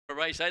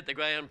Race 8, the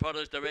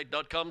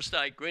GrahamProductsDirect.com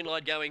stake. Green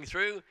light going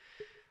through.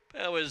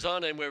 Power's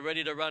on and we're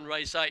ready to run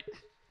race 8.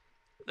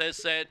 They're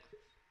set.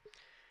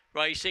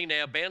 Racing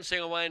now, bouncing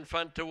away in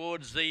front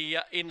towards the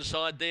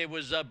inside. There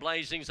was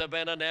Blazing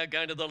Savannah, now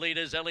going to the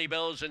leaders, Ellie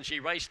Bells, and she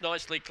raced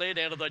nicely clear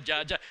down to the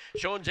judge.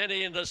 Sean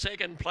Zenny into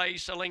second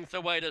place, a length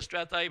away to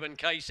Strathaven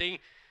Casey.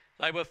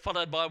 They were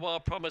followed by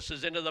Wild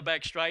Promises into the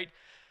back straight.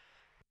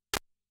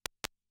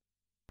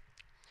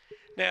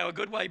 Now a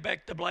good way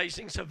back to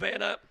Blazing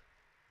Savannah,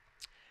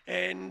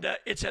 and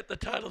it's at the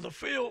tail of the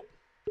field.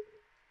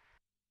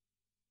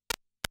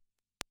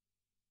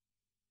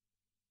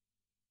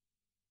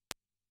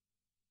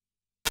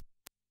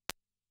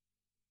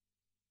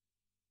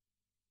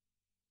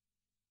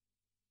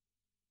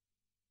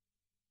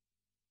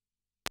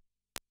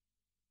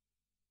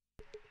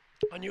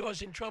 I knew I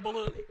was in trouble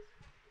early.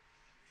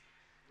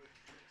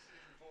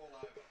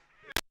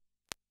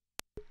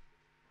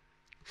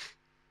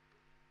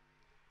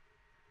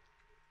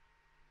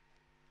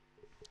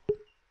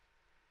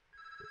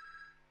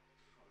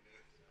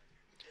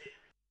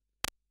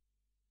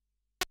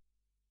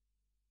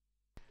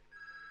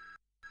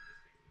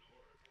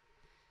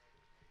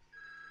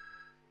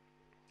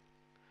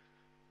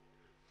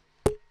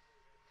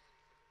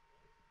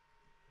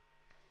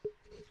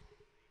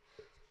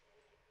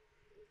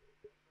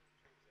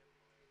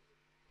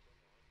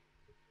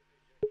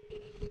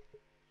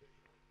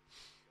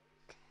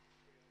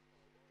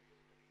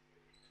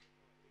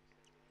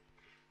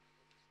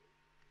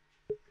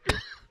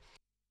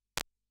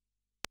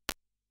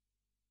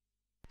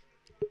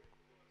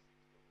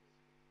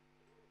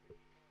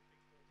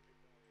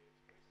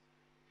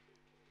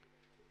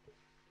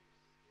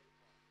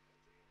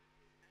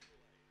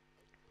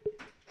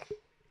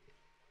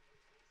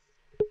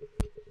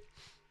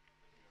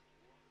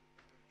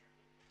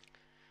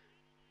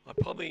 I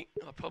probably.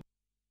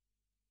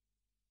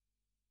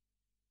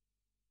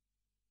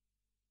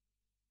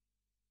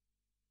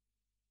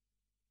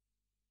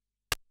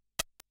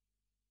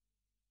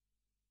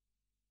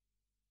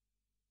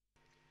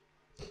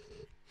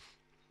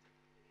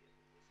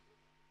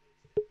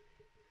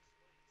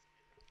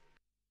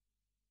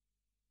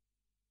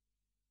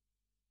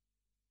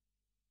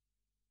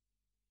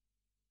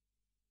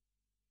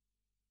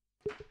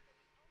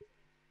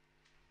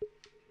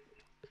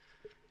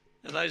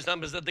 And those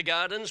numbers at the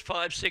Gardens,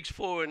 5, 6,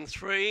 4 and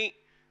 3.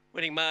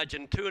 Winning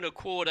margin 2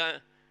 1/4,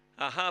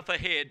 half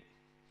ahead.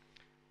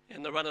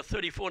 And the runner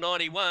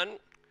 34.91,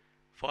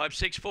 5,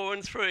 6, 4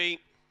 and 3.